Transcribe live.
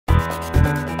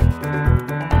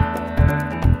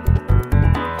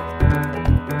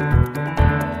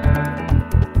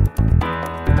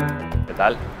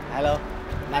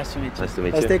Nice to meet you. Nice to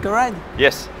meet Let's you. take a ride.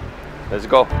 Yes, let's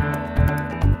go.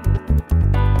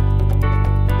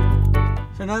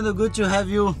 Fernando, good to have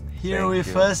you here Thank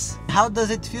with you. us. How does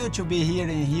it feel to be here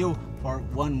in Rio for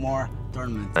one more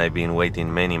tournament? I've been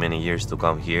waiting many years to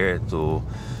come here to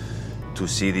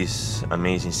see this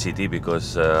amazing city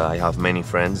because I have many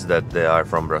friends that they are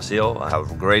from Brazil. I have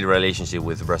a great relationship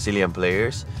with Brazilian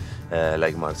players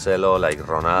like Marcelo, like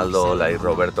Ronaldo, like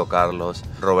Roberto Carlos.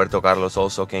 Roberto Carlos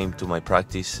also came to my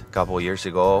practice a couple years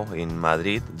ago in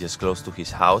Madrid, just close to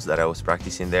his house that I was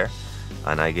practicing there.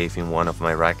 And I gave him one of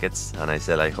my rackets and I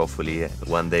said like hopefully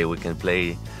one day we can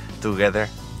play together.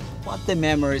 What the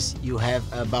memories you have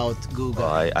about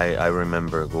Guga? I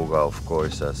remember Guga, of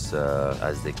course, as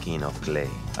the king of clay.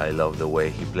 I love the way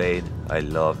he played. I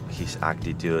love his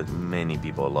attitude. Many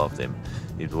people loved him.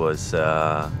 It was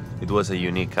a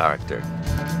unique character.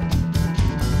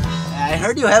 I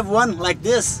heard you have one like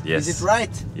this. Yes. Is it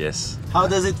right? Yes. How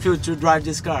does it feel to drive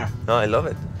this car? No, I love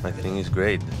it. I think it's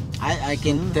great. I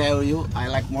can tell you, I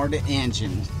like more the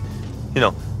engine. You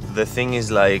know, the thing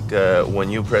is like when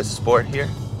you press sport here,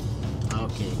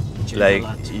 Okay. like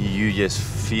you just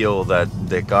feel that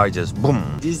the car just boom.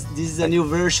 This is a new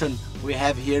version we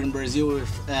have here in Brazil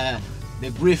with the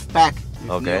Griffe Pack.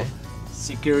 With Okay. new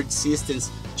security systems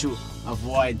to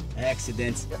avoid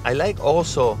accidents. I like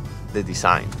also the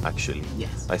design actually.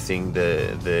 Yes. I think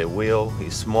the wheel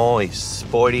is small, it's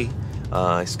sporty,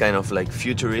 it's kind of like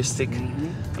futuristic.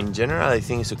 In general, I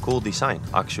think it's a cool design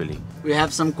actually. We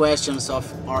have some questions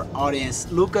of our audience.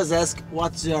 Lucas asked,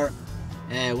 what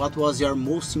was your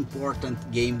most important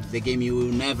game, the game you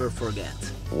will never forget?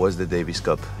 Was the Davis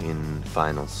Cup in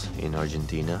finals in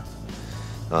Argentina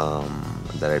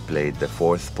that I played the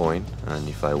 4th point, and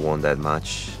if I won that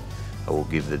match I will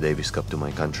give the Davis Cup to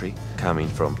my country. Coming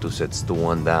from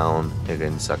 2-1 down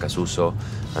against Acasuso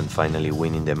and finally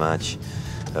winning the match,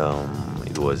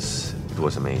 it was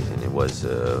amazing. It was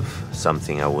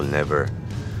something I will never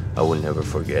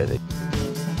forget.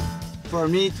 For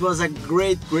me, it was a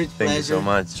great Thank pleasure you so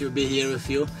much. to be here with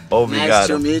you. Obrigado. Nice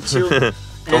to meet you.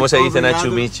 Como se dice nice to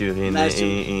Obrigado. meet you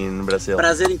in Brazil?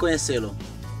 Prazer em conhecê-lo.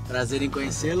 Prazer em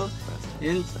conhecê-lo.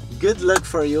 And good luck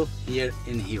for you here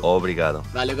in Rio. Obrigado.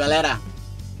 Valeu, galera.